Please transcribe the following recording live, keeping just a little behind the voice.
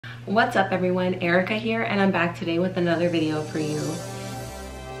What's up everyone, Erika here, and I'm back today with another video for you.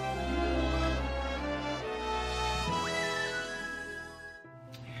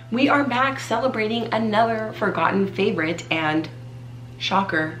 We are back celebrating another forgotten favorite and,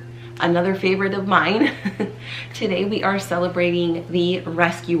 shocker, another favorite of mine. Today we are celebrating the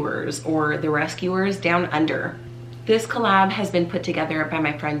Rescuers, or the Rescuers Down Under. This collab has been put together by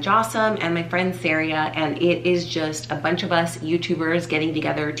my friend Jasem and my friend Saria, and it is just a bunch of us YouTubers getting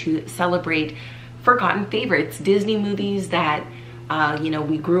together to celebrate forgotten favorites, Disney movies that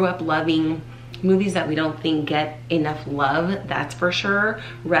we grew up loving, movies that we don't think get enough love, that's for sure.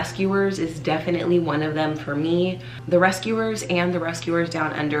 Rescuers is definitely one of them for me. The Rescuers and the Rescuers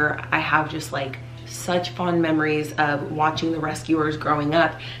Down Under, I have just like such fond memories of watching the Rescuers growing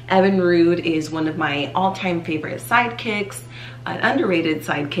up. Evan Rude is one of my all-time favorite sidekicks, an underrated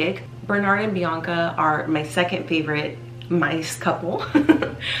sidekick. Bernard and Bianca are my second favorite mice couple.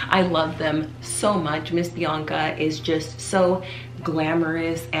 I love them so much. Miss Bianca is just so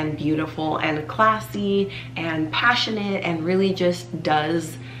glamorous and beautiful and classy and passionate and really just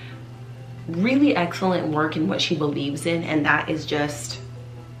does really excellent work in what she believes in, and that is just,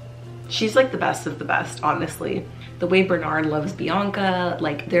 she's like the best of the best, honestly. The way Bernard loves Bianca,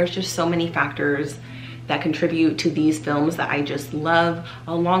 like there's just so many factors that contribute to these films that I just love,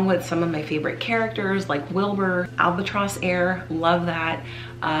 along with some of my favorite characters like Wilbur, Albatross Air, love that.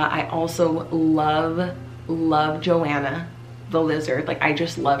 I also love Joanna, the lizard. Like I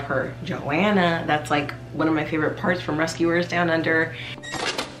just love her. Joanna, that's like one of my favorite parts from Rescuers Down Under.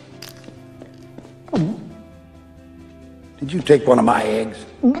 Did you take one of my eggs?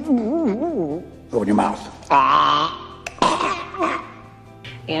 Open your mouth.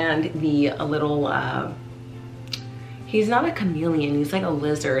 And the little, he's not a chameleon, he's like a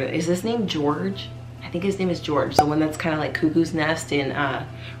lizard. Is his name George? I think his name is George. The one that's kind of like Cuckoo's Nest in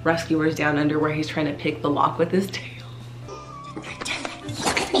Rescuers Down Under, where he's trying to pick the lock with his tail. Look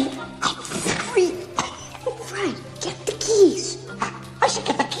at me. I'm free. Right, get the keys. I should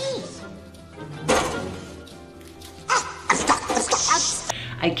get the keys.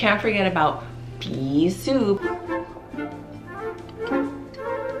 I can't forget about pea soup.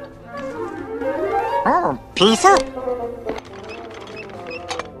 Oh, pea soup.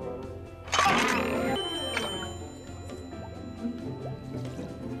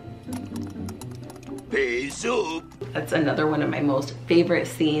 Pea soup. That's another one of my most favorite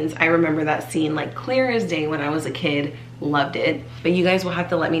scenes. I remember that scene like clear as day when I was a kid. Loved it. But you guys will have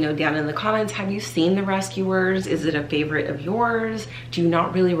to let me know down in the comments, have you seen The Rescuers? Is it a favorite of yours? Do you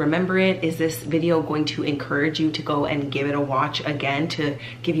not really remember it? Is this video going to encourage you to go and give it a watch again to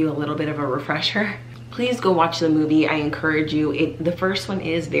give you a little bit of a refresher? Please go watch the movie. I encourage you. The first one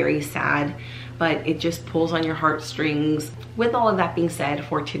is very sad, but it just pulls on your heartstrings. With all of that being said,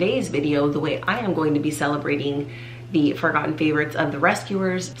 for today's video, the way I am going to be celebrating the forgotten favorites of the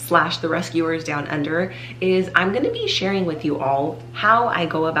Rescuers / the Rescuers Down Under is I'm going to be sharing with you all how I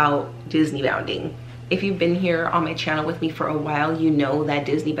go about Disney bounding. If you've been here on my channel with me for a while, you know that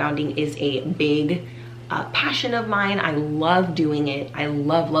Disney bounding is a big passion of mine. I love doing it. I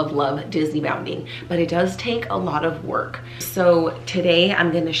love Disney bounding, but it does take a lot of work. So today I'm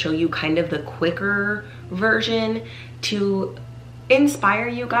going to show you kind of the quicker version to inspire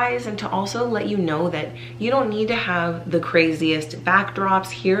you guys and to also let you know that you don't need to have the craziest backdrops.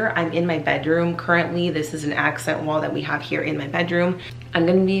 Here I'm in my bedroom currently. This is an accent wall that we have here in my bedroom. I'm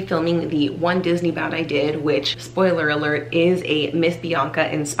going to be filming the one Disney bound I did, which, spoiler alert, is a Miss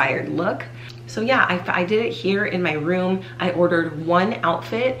Bianca inspired look. So yeah, I did it here in my room. I ordered one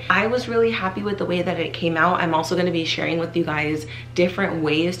outfit. I was really happy with the way that it came out. I'm also going to be sharing with you guys different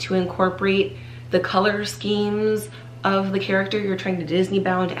ways to incorporate the color schemes of the character you're trying to Disney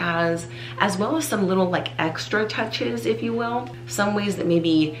bound as well as some little like extra touches, if you will. Some ways that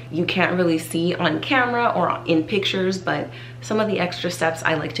maybe you can't really see on camera or in pictures, but some of the extra steps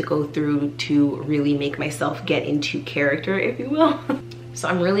I like to go through to really make myself get into character, if you will. So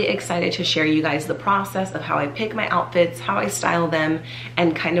I'm really excited to share you guys the process of how I pick my outfits, how I style them,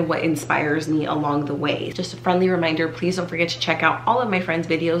 and kind of what inspires me along the way. Just a friendly reminder, please don't forget to check out all of my friends'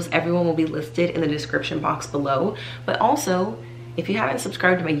 videos. Everyone will be listed in the description box below. But also, if you haven't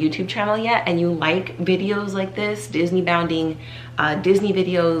subscribed to my YouTube channel yet and you like videos like this, Disney bounding, Disney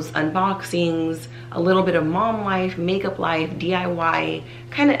videos, unboxings, a little bit of mom life, makeup life, DIY,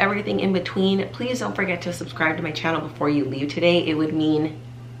 kind of everything in between, please don't forget to subscribe to my channel before you leave today. It would mean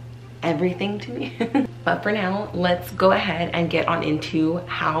everything to me. But for now, let's go ahead and get on into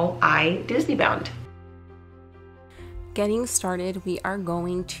how I Disney bound. Getting started, we are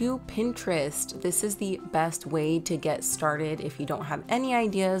going to Pinterest. This is the best way to get started if you don't have any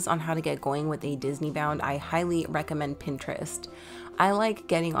ideas on how to get going with a Disney bound. I highly recommend Pinterest. I like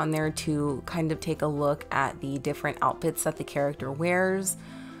getting on there to kind of take a look at the different outfits that the character wears.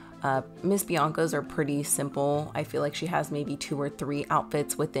 Miss Bianca's are pretty simple. I feel like she has maybe 2 or 3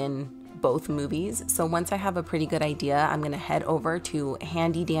 outfits within both movies. So once I have a pretty good idea, I'm gonna head over to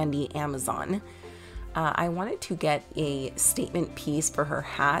handy dandy Amazon. I wanted to get a statement piece for her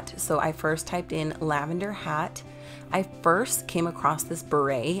hat, so I first typed in lavender hat. I first came across this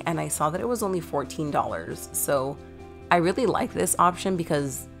beret and I saw that it was only $14, so I really like this option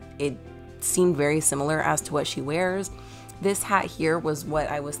because it seemed very similar as to what she wears. This hat here was what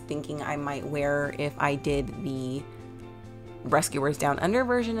I was thinking I might wear if I did the Rescuers Down Under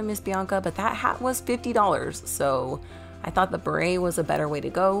version of Miss Bianca, but that hat was $50, so I thought the beret was a better way to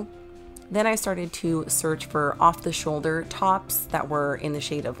go. Then I started to search for off-the-shoulder tops that were in the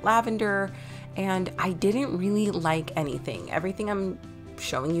shade of lavender, and I didn't really like anything. Everything I'm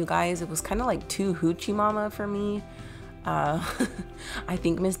showing you guys, it was kind of like too hoochie mama for me. I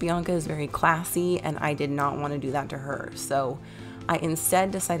think Miss Bianca is very classy, and I did not want to do that to her. So I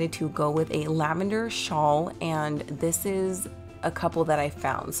instead decided to go with a lavender shawl, and this is a couple that I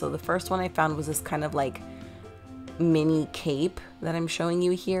found. So the first one I found was this kind of like mini cape that I'm showing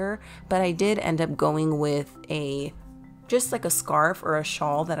you here, but I did end up going with just like a scarf or a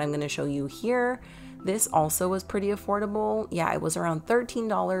shawl that I'm going to show you here. This also was pretty affordable. Yeah, it was around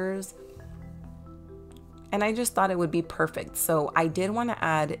 $13, and I just thought it would be perfect. So I did want to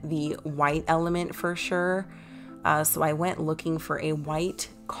add the white element for sure. So I went looking for a white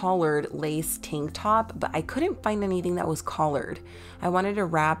collared lace tank top, but I couldn't find anything that was collared. I wanted to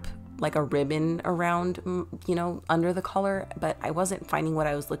wrap like a ribbon around, you know, under the collar, but I wasn't finding what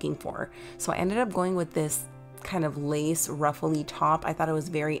I was looking for. So I ended up going with this kind of lace ruffly top. I thought it was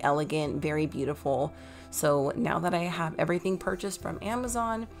very elegant, very beautiful. So now that I have everything purchased from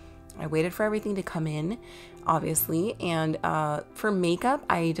Amazon, I waited for everything to come in, obviously. And for makeup,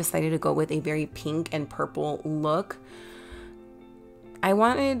 I decided to go with a very pink and purple look. I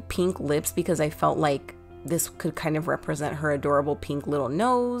wanted pink lips because I felt like this could kind of represent her adorable pink little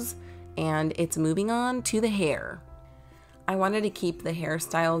nose. And it's moving on to the hair. I wanted to keep the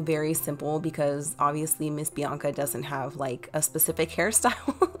hairstyle very simple because obviously Miss Bianca doesn't have like a specific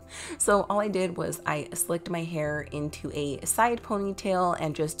hairstyle. So all I did was I slicked my hair into a side ponytail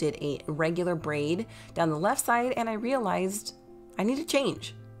and just did a regular braid down the left side, and I realized I need to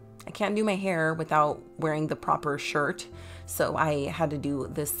change. I can't do my hair without wearing the proper shirt. So I had to do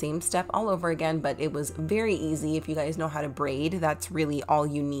the same step all over again, but it was very easy. If you guys know how to braid, that's really all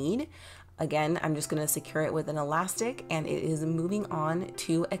you need. Again, I'm just gonna secure it with an elastic, and it is moving on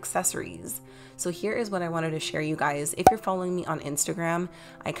to accessories. So here is what I wanted to share you guys. If you're following me on Instagram,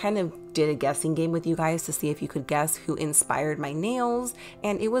 I kind of did a guessing game with you guys to see if you could guess who inspired my nails,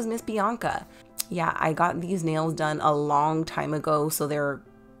 and it was Miss Bianca. Yeah, I got these nails done a long time ago, so they're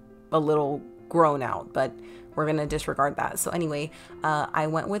a little grown out, but we're gonna disregard that. So anyway, I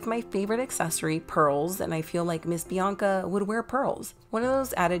went with my favorite accessory, pearls, and I feel like Miss Bianca would wear pearls. One of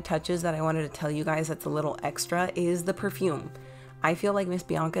those added touches that I wanted to tell you guys that's a little extra is the perfume. I feel like Miss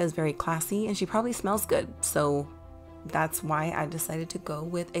Bianca is very classy and she probably smells good. So that's why I decided to go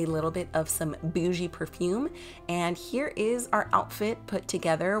with a little bit of some bougie perfume. And here is our outfit put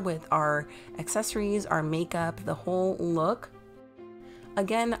together with our accessories, our makeup, the whole look.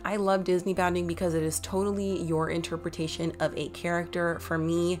 Again, I love Disney bounding because it is totally your interpretation of a character. For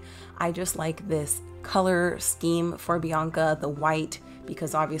me, I just like this color scheme for Bianca, the white,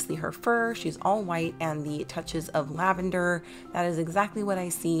 because obviously her fur, she's all white, and the touches of lavender. That is exactly what I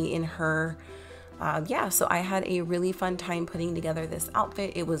see in her. Yeah, so I had a really fun time putting together this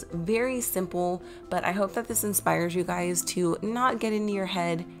outfit. It was very simple, but I hope that this inspires you guys to not get into your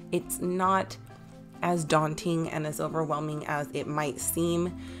head. It's not as daunting and as overwhelming as it might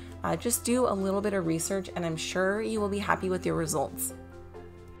seem. Just do a little bit of research and I'm sure you will be happy with your results.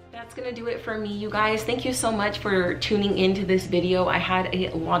 That's gonna do it for me, you guys. Thank you so much for tuning into this video. I had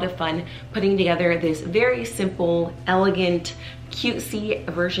a lot of fun putting together this very simple, elegant, cutesy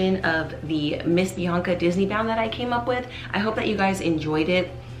version of the Miss Bianca Disney bound that I came up with. I hope that you guys enjoyed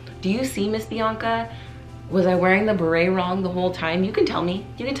it. Do you see Miss Bianca? Was I wearing the beret wrong the whole time? You can tell me.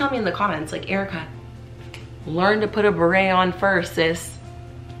 You can tell me in the comments, like, Erika, learn to put a beret on first, sis.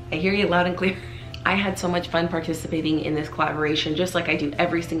 I hear you loud and clear. I had so much fun participating in this collaboration, just like I do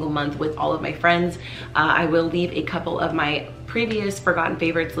every single month with all of my friends. I will leave a couple of my previous forgotten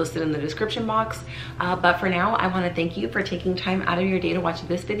favorites listed in the description box. But for now, I want to thank you for taking time out of your day to watch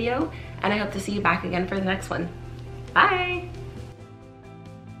this video, and I hope to see you back again for the next one. Bye.